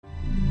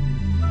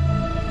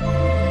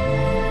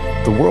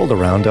The world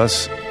around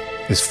us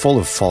is full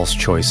of false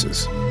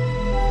choices.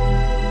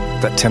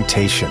 That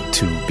temptation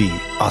to be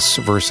us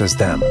versus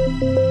them,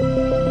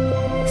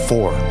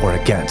 for or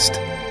against,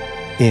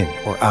 in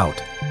or out.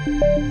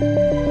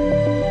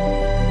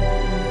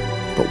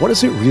 But what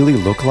does it really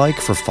look like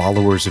for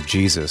followers of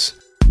Jesus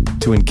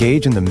to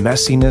engage in the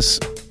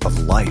messiness of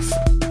life?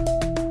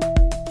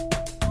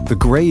 The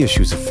gray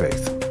issues of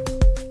faith,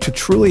 to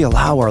truly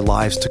allow our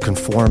lives to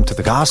conform to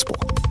the gospel.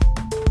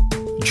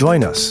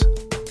 Join us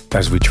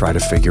as we try to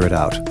figure it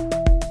out.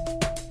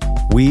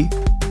 We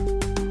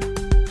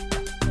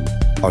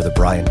are the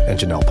Brian and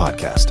Janelle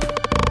Podcast.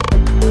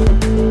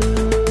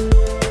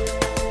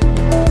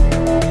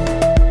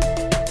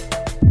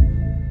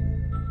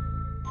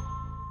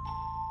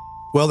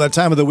 Well, that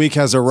time of the week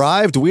has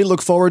arrived. We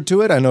look forward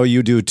to it. I know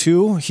you do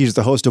too. He's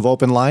the host of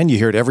Open Line. You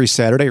hear it every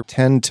Saturday,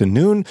 10 to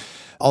noon.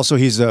 Also,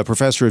 he's a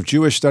professor of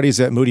Jewish studies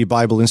at Moody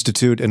Bible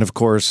Institute, and of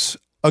course,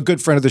 a good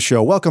friend of the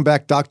show. Welcome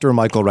back, Dr.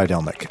 Michael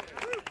Rydelnik.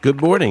 Good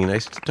morning.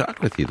 Nice to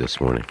talk with you this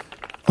morning.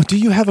 Oh, do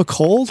you have a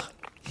cold?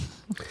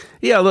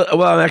 Yeah,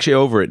 well, I'm actually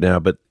over it now,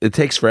 but it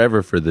takes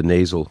forever for the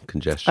nasal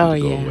congestion to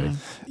go away.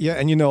 Yeah,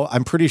 and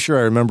I'm pretty sure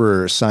I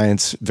remember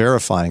science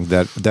verifying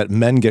that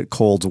men get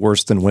colds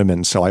worse than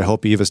women, so I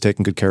hope Eva's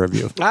taking good care of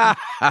you.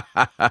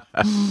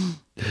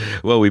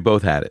 Well, we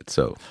both had it,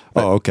 so.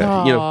 Oh, okay.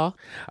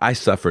 I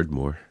suffered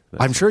more.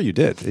 I'm sure you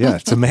did. Yeah,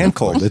 it's a man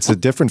cold. It's a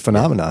different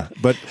phenomena.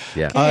 But,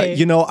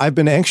 I've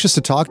been anxious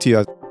to talk to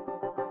you.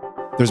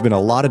 There's been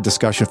a lot of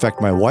discussion. In fact,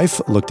 my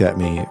wife looked at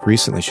me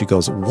recently. She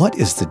goes, what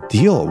is the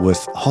deal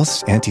with all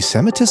this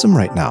anti-Semitism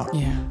right now?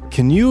 Yeah.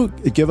 Can you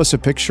give us a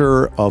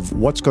picture of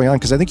what's going on?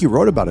 Because I think you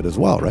wrote about it as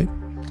well, right?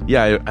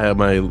 Yeah,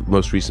 my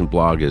most recent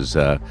blog is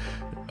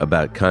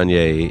about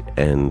Kanye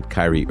and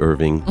Kyrie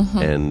Irving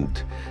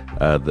and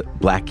the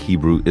Black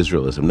Hebrew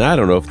Israelism. Now, I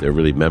don't know if they're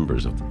really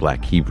members of the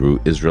Black Hebrew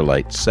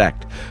Israelite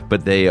sect,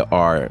 but they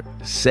are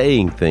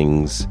saying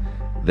things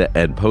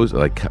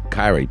like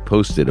Kyrie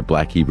posted a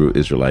Black Hebrew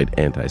Israelite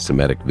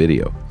anti-Semitic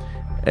video.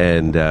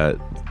 And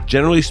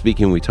generally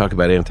speaking, when we talk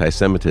about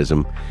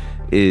anti-Semitism,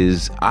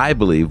 is, I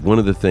believe, one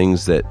of the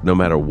things that no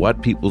matter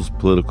what people's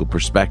political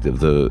perspective,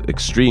 the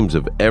extremes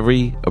of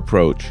every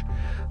approach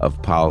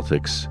of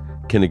politics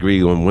can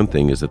agree on one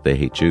thing, is that they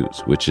hate Jews,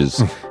 which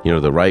is,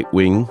 the right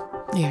wing,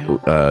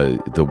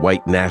 the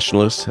white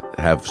nationalists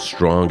have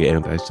strong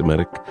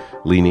anti-Semitic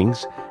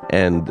leanings,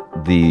 and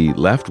the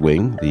left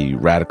wing, the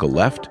radical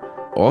left,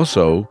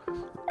 also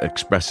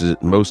expresses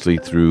it mostly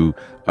through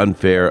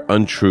unfair,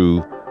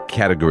 untrue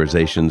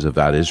categorizations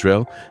about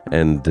Israel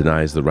and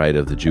denies the right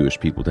of the Jewish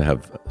people to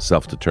have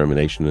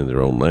self-determination in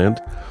their own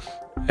land.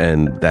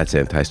 And that's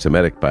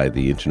anti-Semitic by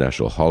the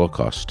International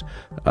Holocaust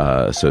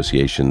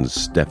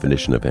Association's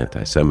definition of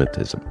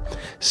anti-Semitism.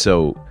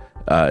 So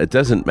it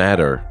doesn't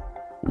matter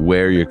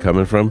where you're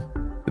coming from,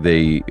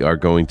 they are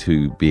going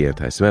to be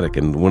anti-Semitic.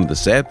 And one of the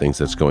sad things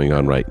that's going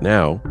on right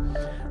now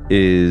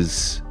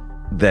is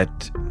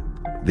that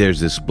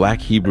there's this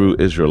Black Hebrew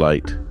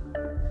Israelite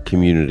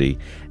community,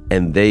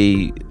 and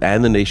the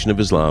Nation of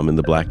Islam and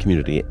the Black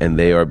community, and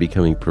they are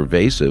becoming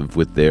pervasive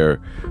with their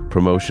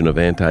promotion of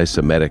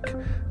anti-Semitic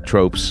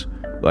tropes,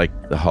 like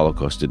the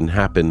Holocaust didn't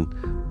happen,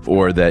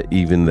 or that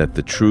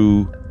the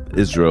true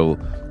Israel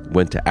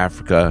went to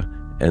Africa,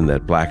 and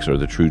that blacks are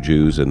the true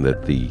Jews, and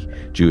that the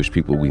Jewish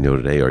people we know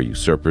today are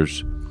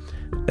usurpers.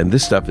 And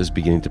this stuff is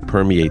beginning to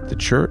permeate the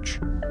church,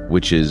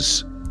 which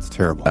is... It's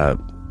terrible.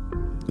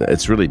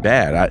 It's really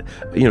bad.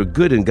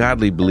 Good and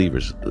godly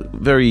believers,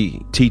 very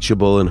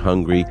teachable and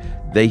hungry,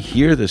 they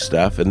hear this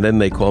stuff and then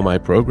they call my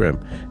program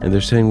and they're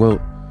saying, well,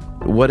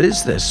 what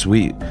is this?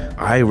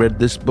 I read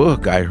this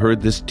book. I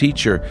heard this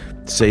teacher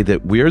say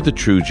that we're the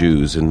true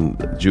Jews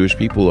and Jewish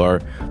people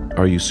are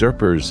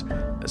usurpers.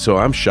 So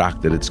I'm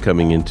shocked that it's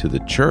coming into the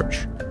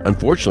church.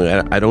 Unfortunately,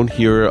 I don't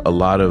hear a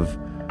lot of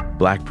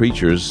black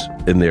preachers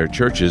in their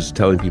churches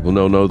telling people,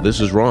 no, this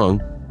is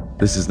wrong.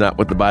 This is not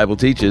what the Bible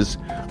teaches.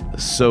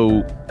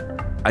 So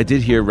I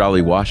did hear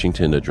Raleigh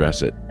Washington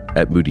address it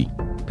at Moody.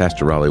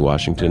 Pastor Raleigh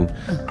Washington,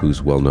 who's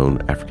a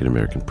well-known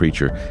African-American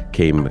preacher,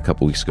 came a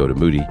couple weeks ago to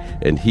Moody,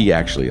 and he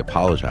actually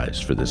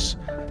apologized for this.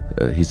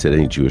 He said,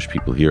 any Jewish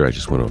people here, I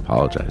just want to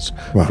apologize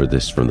for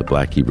this from the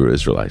Black Hebrew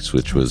Israelites,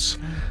 which was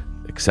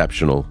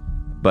exceptional.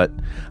 But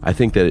I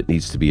think that it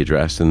needs to be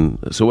addressed. And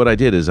so what I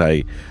did is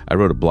I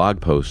wrote a blog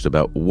post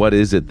about what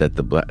is it that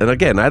and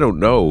again, I don't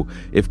know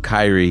if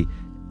Kyrie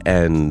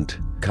and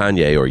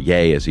Kanye, or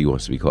Ye as he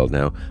wants to be called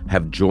now,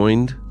 have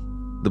joined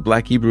the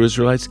Black Hebrew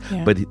Israelites,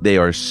 but they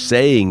are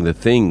saying the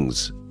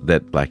things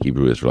that Black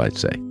Hebrew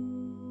Israelites say.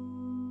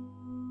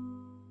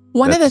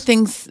 One of the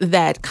things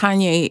that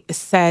Kanye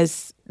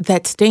says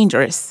that's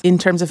dangerous in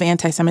terms of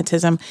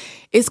anti-Semitism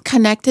is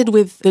connected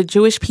with the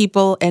Jewish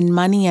people and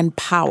money and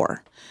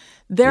power.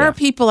 There are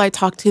people I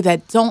talk to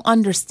that don't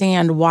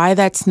understand why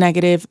that's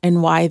negative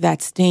and why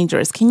that's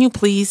dangerous. Can you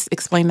please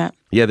explain that?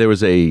 Yeah, there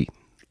was a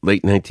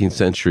late 19th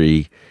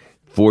century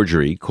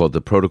forgery called the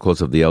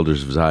Protocols of the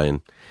Elders of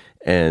Zion,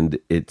 and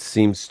it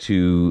seems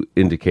to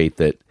indicate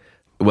that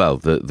well,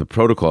 the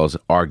protocols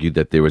argued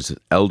that there was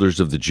elders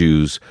of the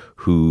Jews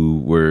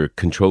who were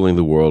controlling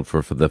the world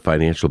for the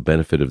financial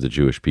benefit of the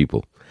Jewish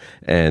people.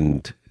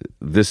 And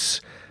this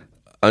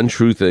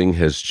untrue thing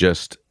has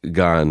just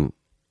gone.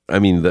 I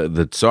mean,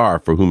 the Tsar,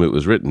 for whom it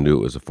was written, knew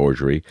it was a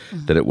forgery,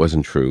 that it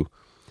wasn't true.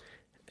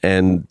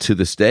 And to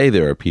this day,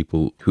 there are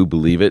people who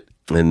believe it,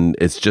 and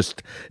it's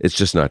just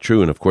not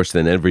true. And of course,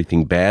 then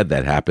everything bad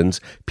that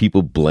happens,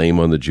 people blame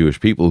on the Jewish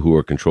people who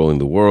are controlling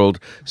the world.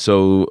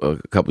 So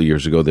a few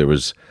years ago, there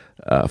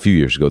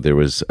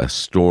was a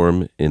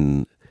storm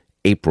in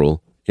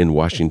April in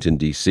Washington,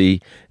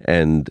 D.C.,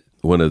 and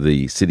one of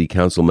the city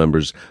council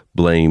members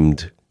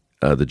blamed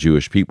the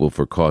Jewish people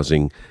for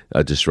causing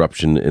a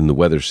disruption in the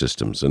weather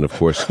systems. And of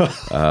course...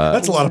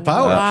 that's a lot of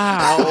power.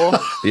 Wow.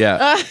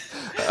 Yeah.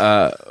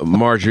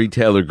 Marjorie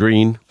Taylor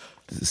Greene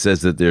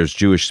says that there's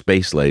Jewish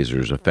space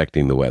lasers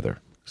affecting the weather.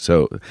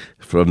 So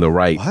from the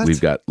right, we've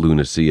got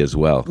lunacy as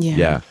well.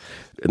 Yeah.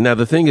 Now,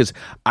 the thing is,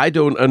 I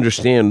don't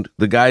understand.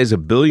 The guy's a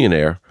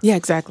billionaire. Yeah,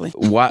 exactly.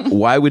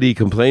 Why would he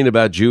complain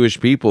about Jewish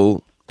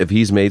people if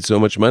he's made so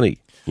much money?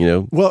 You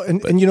know? Well,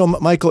 and you know,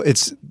 Michael,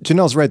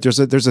 Janelle's right. There's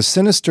a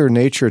sinister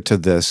nature to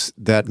this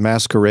that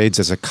masquerades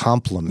as a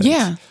compliment.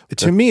 Yeah.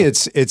 To me,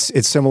 it's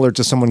similar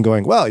to someone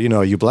going, well, you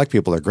know, you black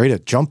people are great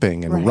at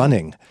jumping and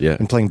running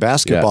and playing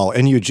basketball,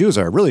 and you Jews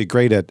are really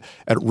great at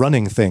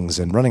running things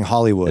and running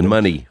Hollywood. And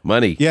money. Yeah,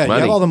 money, you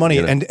have all the money.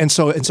 You know? And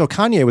so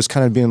Kanye was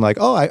kind of being like,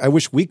 oh, I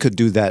wish we could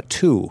do that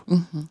too.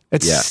 Mm-hmm.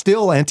 It's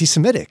still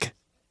anti-Semitic.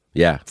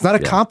 Yeah. It's not a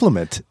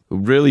compliment.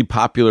 Really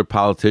popular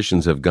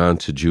politicians have gone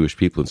to Jewish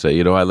people and say,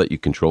 you know, I let you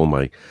control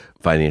my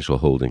financial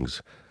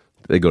holdings.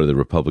 They go to the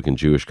Republican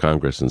Jewish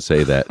Congress and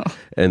say that,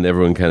 and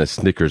everyone kind of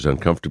snickers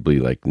uncomfortably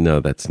like,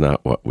 no, that's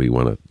not what we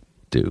want to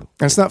do.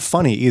 And it's not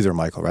funny either,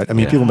 Michael, right? I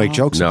mean, people make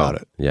jokes about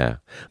it. Yeah.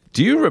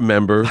 Do you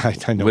remember?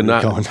 I know where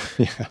you're going.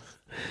 Yeah.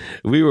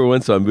 We were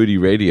once on Moody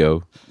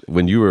Radio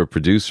when you were a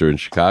producer in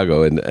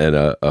Chicago and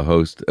a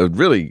host,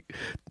 really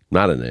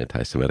not an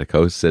anti-Semitic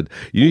host, said,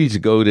 you need to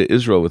go to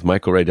Israel with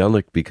Michael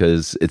Rydelnik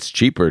because it's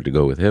cheaper to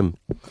go with him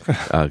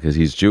because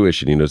he's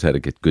Jewish and he knows how to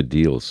get good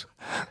deals.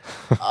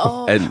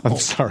 Oh. And I'm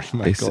sorry,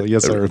 Michael.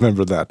 Yes, I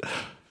remember that.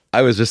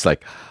 I was just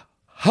like,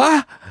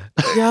 huh?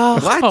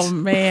 What? Oh,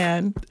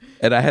 man.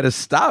 And I had to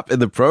stop in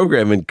the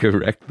program and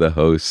correct the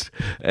host.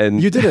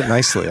 And you did it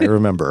nicely, I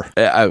remember.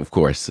 Of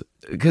course,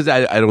 because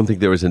I don't think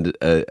there was a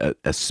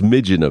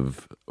smidgen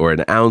of, or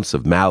an ounce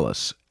of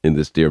malice in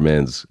this dear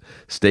man's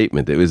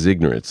statement. It was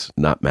ignorance,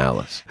 not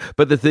malice.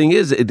 But the thing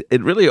is,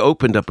 it really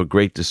opened up a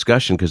great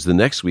discussion because the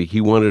next week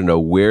he wanted to know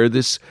where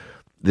this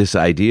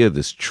idea,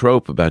 this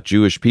trope about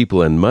Jewish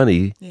people and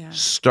money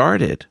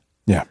started.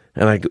 Yeah.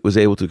 And I was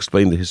able to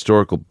explain the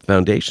historical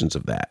foundations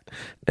of that.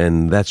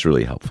 And that's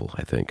really helpful,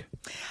 I think.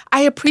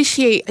 I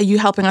appreciate you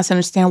helping us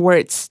understand where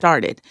it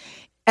started.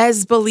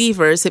 As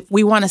believers, if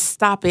we want to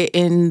stop it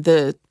in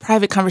the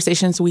private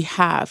conversations we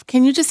have,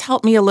 can you just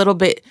help me a little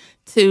bit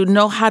to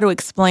know how to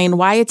explain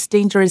why it's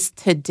dangerous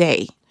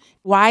today,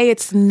 why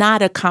it's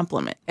not a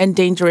compliment and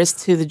dangerous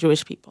to the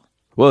Jewish people?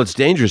 Well, it's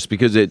dangerous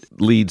because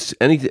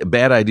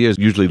bad ideas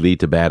usually lead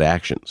to bad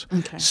actions.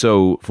 Okay.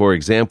 So, for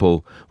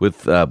example,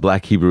 with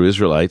Black Hebrew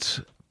Israelites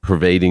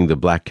pervading the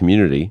Black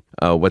community,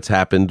 what's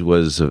happened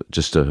was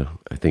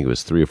I think it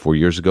was 3 or 4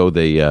 years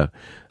ago,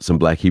 some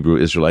Black Hebrew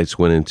Israelites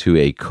went into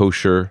a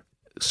kosher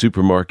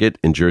supermarket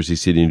in Jersey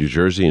City, New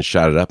Jersey, and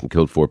shot it up and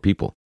killed 4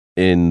 people.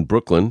 In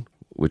Brooklyn,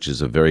 which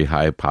is a very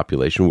high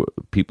population,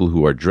 people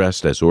who are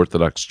dressed as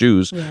Orthodox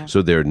Jews,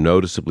 so they're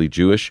noticeably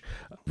Jewish,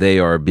 they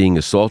are being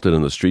assaulted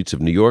on the streets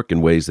of New York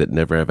in ways that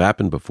never have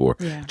happened before.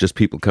 Yeah. Just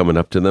people coming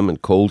up to them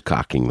and cold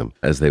cocking them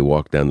as they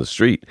walk down the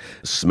street,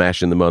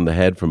 smashing them on the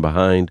head from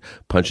behind,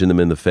 punching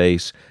them in the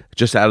face,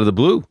 just out of the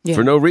blue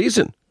for no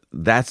reason.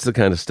 That's the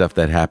kind of stuff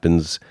that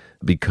happens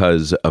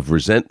because of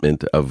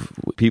resentment of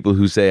people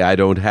who say, I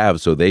don't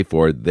have, so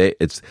therefore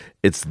it's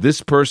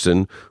this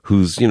person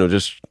who's,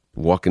 just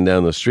walking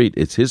down the street.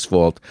 It's his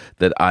fault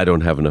that I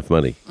don't have enough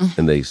money,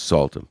 and they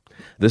assault him.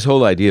 This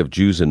whole idea of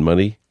Jews and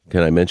money,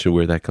 can I mention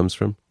where that comes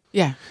from?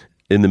 Yeah.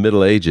 In the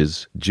Middle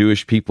Ages,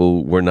 Jewish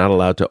people were not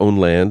allowed to own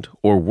land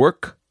or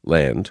work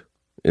land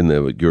in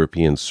the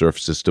European serf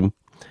system.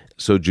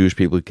 So Jewish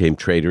people became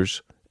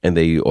traders, and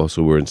they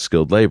also were in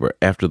skilled labor.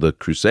 After the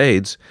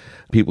Crusades,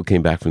 people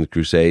came back from the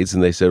Crusades,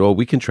 and they said,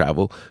 we can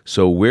travel,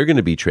 so we're going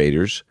to be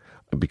traders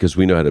because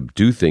we know how to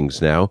do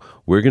things now.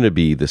 We're going to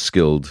be the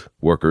skilled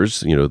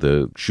workers,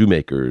 the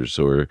shoemakers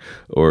or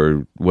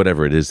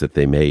whatever it is that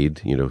they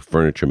made,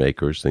 furniture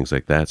makers, things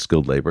like that,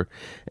 skilled labor.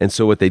 And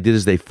so what they did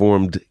is they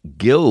formed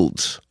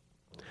guilds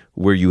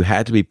where you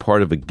had to be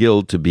part of a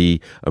guild to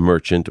be a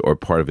merchant or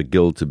part of a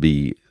guild to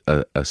be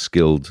a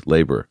skilled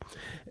laborer.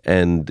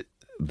 And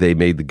they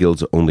made the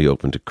guilds only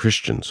open to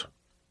Christians.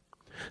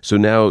 So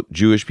now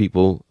Jewish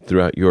people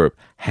throughout Europe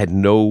had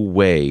no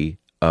way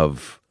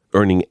of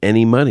earning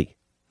any money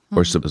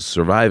or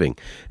surviving.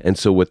 And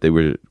so what they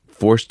were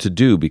forced to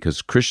do,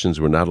 because Christians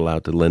were not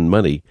allowed to lend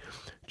money,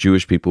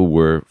 Jewish people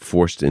were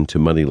forced into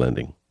money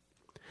lending.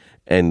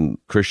 And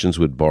Christians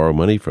would borrow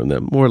money from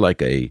them, more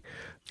like a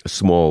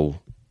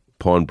small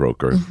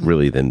pawnbroker,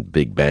 really, than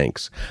big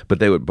banks. But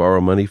they would borrow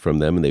money from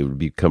them, and they would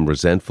become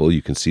resentful.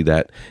 You can see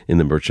that in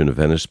The Merchant of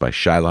Venice by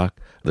Shylock,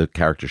 the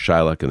character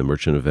Shylock in The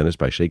Merchant of Venice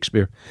by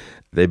Shakespeare.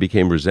 They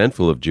became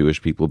resentful of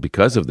Jewish people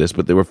because of this,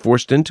 but they were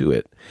forced into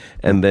it.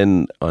 And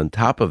then on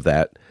top of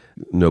that,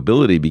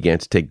 nobility began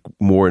to take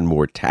more and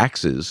more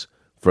taxes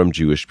from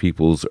Jewish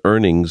people's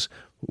earnings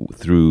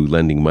through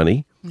lending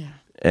money. Yeah.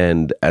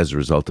 And as a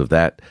result of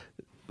that,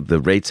 the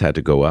rates had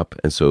to go up,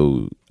 and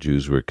so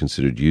Jews were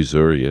considered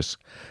usurious.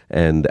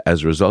 And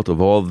as a result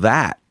of all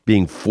that,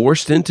 being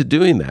forced into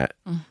doing that,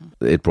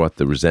 it brought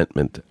the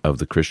resentment of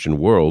the Christian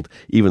world,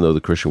 even though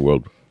the Christian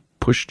world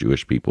pushed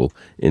Jewish people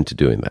into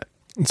doing that.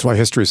 That's why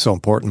history is so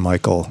important,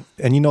 Michael.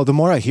 And the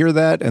more I hear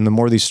that and the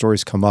more these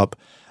stories come up,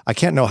 I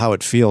can't know how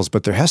it feels,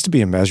 but there has to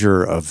be a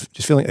measure of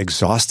just feeling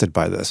exhausted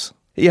by this.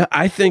 Yeah,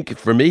 I think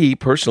for me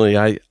personally,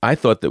 I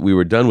thought that we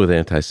were done with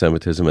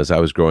anti-Semitism as I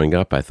was growing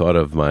up. I thought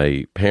of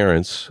my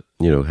parents,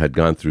 had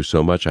gone through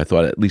so much. I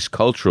thought at least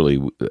culturally,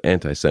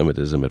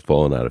 anti-Semitism had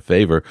fallen out of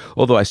favor,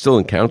 although I still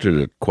encountered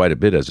it quite a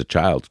bit as a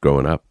child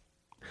growing up.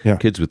 Yeah.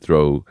 Kids would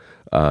throw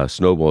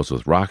snowballs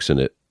with rocks in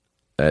it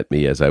at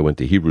me as I went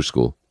to Hebrew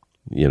school.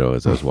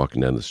 As I was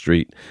walking down the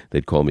street,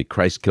 they'd call me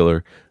Christ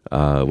killer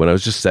when I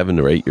was just 7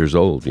 or 8 years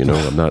old.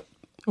 I'm not.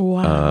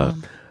 Wow.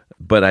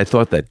 But I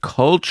thought that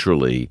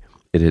culturally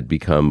it had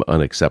become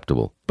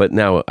unacceptable. But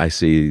now I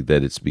see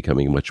that it's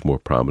becoming much more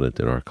prominent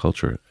in our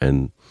culture,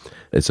 and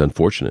it's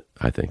unfortunate,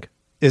 I think.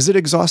 Is it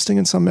exhausting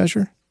in some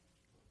measure?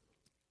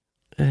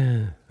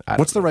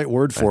 What's the right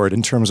word for it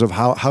in terms of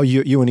how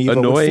you and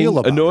Eva would feel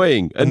about it?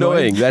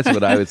 Annoying. That's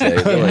what I would say.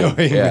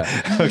 Annoying.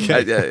 Yeah.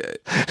 Okay.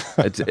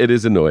 It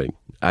is annoying.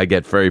 I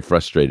get very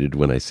frustrated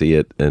when I see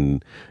it,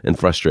 and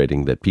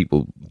frustrating that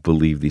people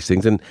believe these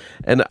things.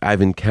 And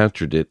I've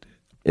encountered it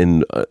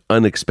in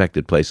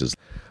unexpected places.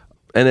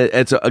 And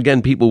it's,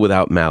 again, people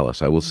without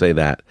malice. I will say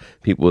that.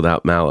 People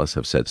without malice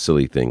have said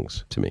silly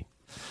things to me.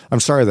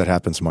 I'm sorry that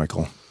happens,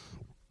 Michael.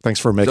 Thanks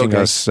for making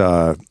us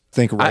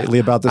think rightly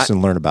about this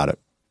and learn about it.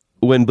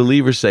 When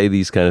believers say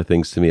these kind of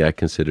things to me, I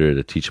consider it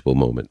a teachable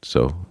moment.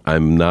 So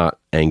I'm not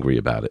angry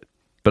about it.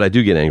 But I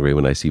do get angry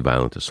when I see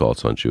violent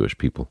assaults on Jewish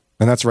people.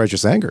 And that's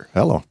righteous anger.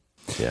 Hello.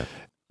 Yeah.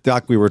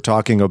 Doc, we were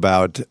talking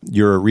about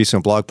your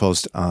recent blog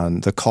post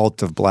on the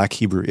cult of Black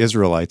Hebrew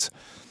Israelites.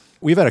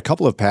 We've had a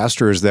couple of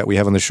pastors that we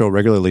have on the show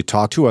regularly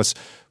talk to us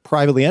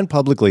privately and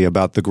publicly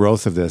about the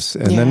growth of this.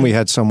 And then we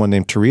had someone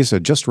named Teresa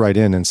just write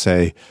in and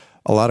say,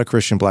 a lot of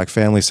Christian Black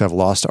families have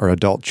lost our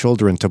adult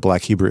children to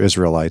Black Hebrew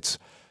Israelites.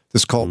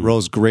 This cult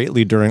rose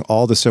greatly during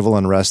all the civil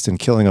unrest and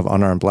killing of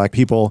unarmed Black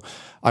people.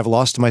 I've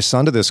lost my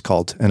son to this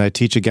cult, and I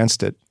teach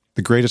against it.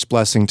 The greatest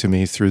blessing to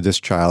me through this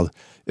child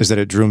is that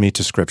it drew me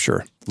to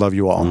Scripture. Love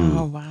you all.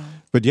 Oh, wow.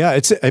 But yeah,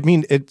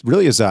 it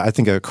really is, I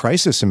think, a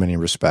crisis in many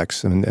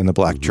respects in the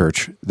Black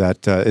church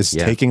that is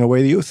taking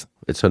away the youth.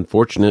 It's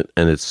unfortunate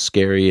and it's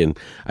scary. And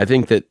I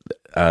think that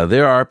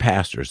there are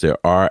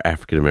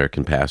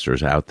African-American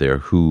pastors out there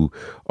who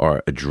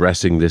are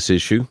addressing this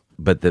issue,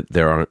 but that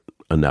there aren't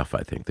enough,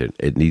 I think. That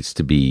it needs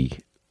to be,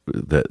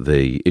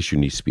 the issue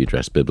needs to be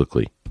addressed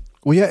biblically.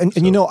 Well, yeah,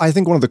 and I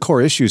think one of the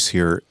core issues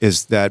here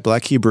is that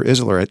Black Hebrew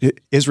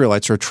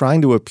Israelites are trying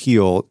to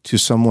appeal to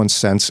someone's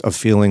sense of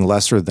feeling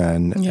lesser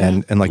than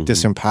and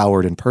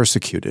disempowered and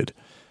persecuted.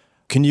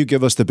 Can you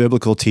give us the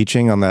biblical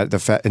teaching on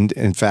that?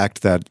 In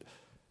fact, that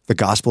the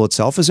gospel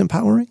itself is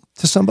empowering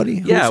to somebody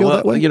who would feel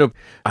that way?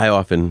 I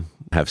often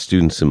have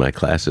students in my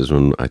classes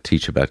when I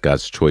teach about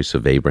God's choice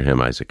of Abraham,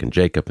 Isaac, and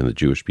Jacob, and the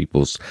Jewish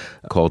people's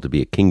called to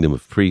be a kingdom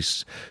of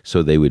priests,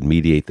 so they would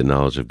mediate the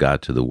knowledge of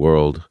God to the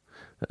world.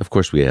 Of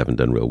course, we haven't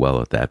done real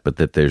well at that, but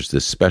that there's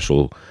this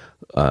special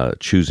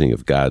choosing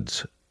of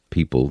God's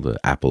people, the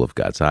apple of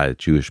God's eye,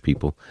 Jewish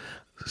people.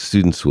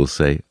 Students will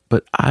say,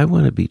 but I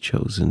want to be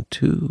chosen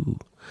too.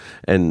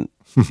 And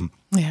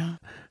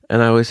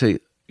and I always say,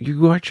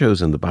 you are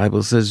chosen. The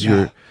Bible says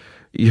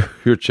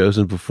you're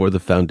chosen before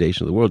the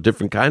foundation of the world.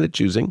 Different kind of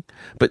choosing.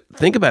 But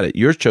think about it.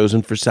 You're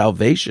chosen for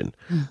salvation,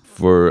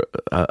 for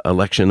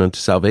election unto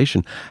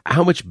salvation.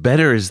 How much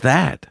better is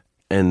that?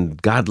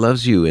 And God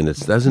loves you, and it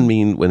doesn't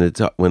mean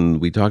when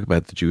we talk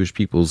about the Jewish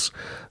people's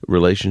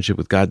relationship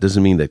with God,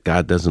 doesn't mean that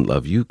God doesn't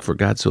love you. For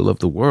God so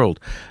loved the world,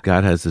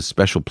 God has this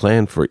special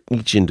plan for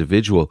each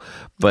individual.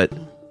 But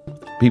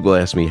people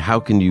ask me, how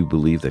can you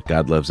believe that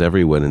God loves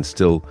everyone and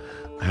still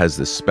has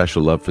this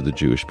special love for the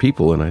Jewish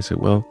people? And I say,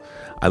 well,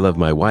 I love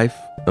my wife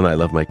and I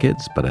love my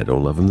kids, but I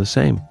don't love them the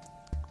same.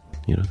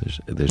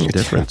 There's a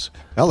difference.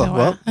 Hello. Oh,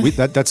 wow.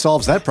 Well, that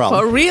solves that problem.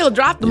 For real,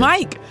 drop the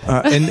mic.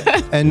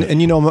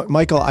 And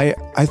Michael,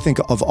 I think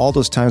of all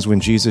those times when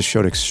Jesus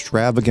showed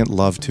extravagant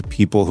love to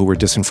people who were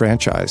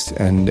disenfranchised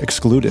and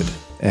excluded,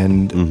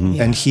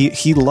 and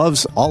he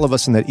loves all of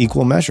us in that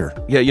equal measure.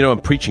 Yeah, I'm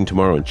preaching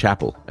tomorrow in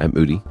chapel at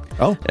Moody.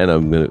 Oh, and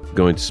I'm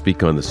going to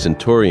speak on the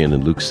centurion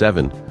in Luke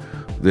 7.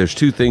 There's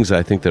two things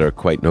I think that are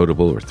quite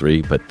notable, or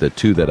three, but the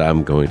two that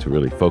I'm going to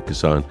really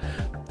focus on.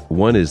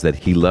 One is that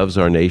he loves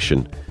our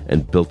nation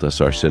and built us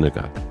our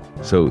synagogue.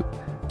 So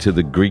to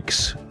the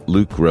Greeks,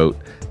 Luke wrote,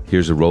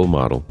 here's a role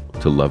model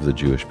to love the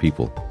Jewish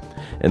people.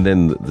 And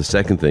then the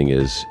second thing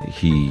is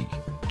he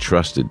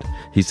trusted.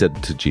 He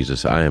said to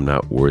Jesus, I am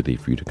not worthy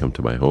for you to come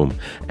to my home.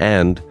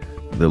 And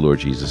the Lord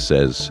Jesus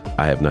says,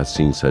 I have not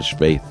seen such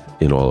faith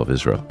in all of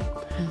Israel.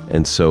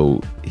 And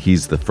so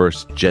he's the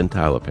first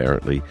Gentile,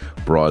 apparently,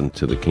 brought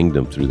into the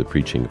kingdom through the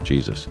preaching of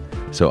Jesus.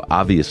 So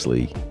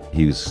obviously,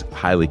 he's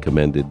highly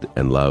commended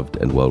and loved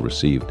and well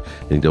received,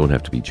 and you don't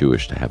have to be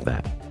Jewish to have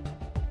that.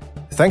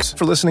 Thanks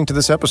for listening to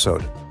this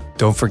episode.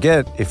 Don't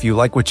forget, if you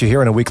like what you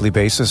hear on a weekly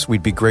basis,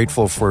 we'd be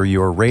grateful for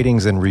your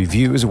ratings and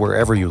reviews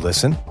wherever you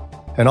listen.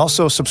 And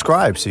also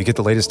subscribe so you get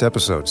the latest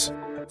episodes.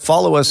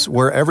 Follow us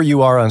wherever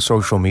you are on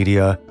social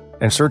media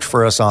and search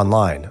for us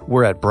online.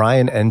 We're at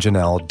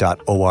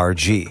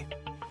brianandjanelle.org.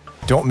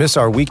 Don't miss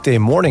our weekday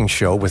morning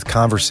show with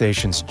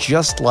conversations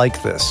just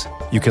like this.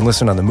 You can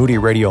listen on the Moody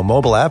Radio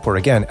mobile app or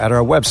again at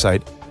our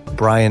website,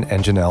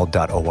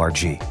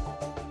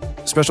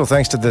 brianandjanelle.org. Special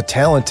thanks to the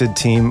talented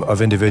team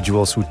of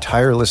individuals who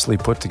tirelessly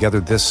put together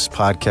this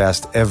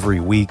podcast every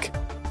week: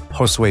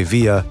 Josue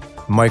Villa,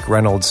 Mike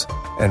Reynolds,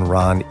 and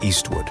Ron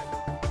Eastwood.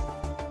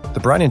 The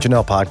Brian and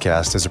Janelle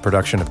podcast is a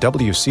production of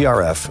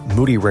WCRF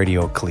Moody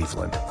Radio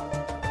Cleveland.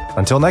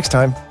 Until next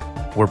time,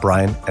 we're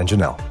Brian and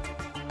Janelle.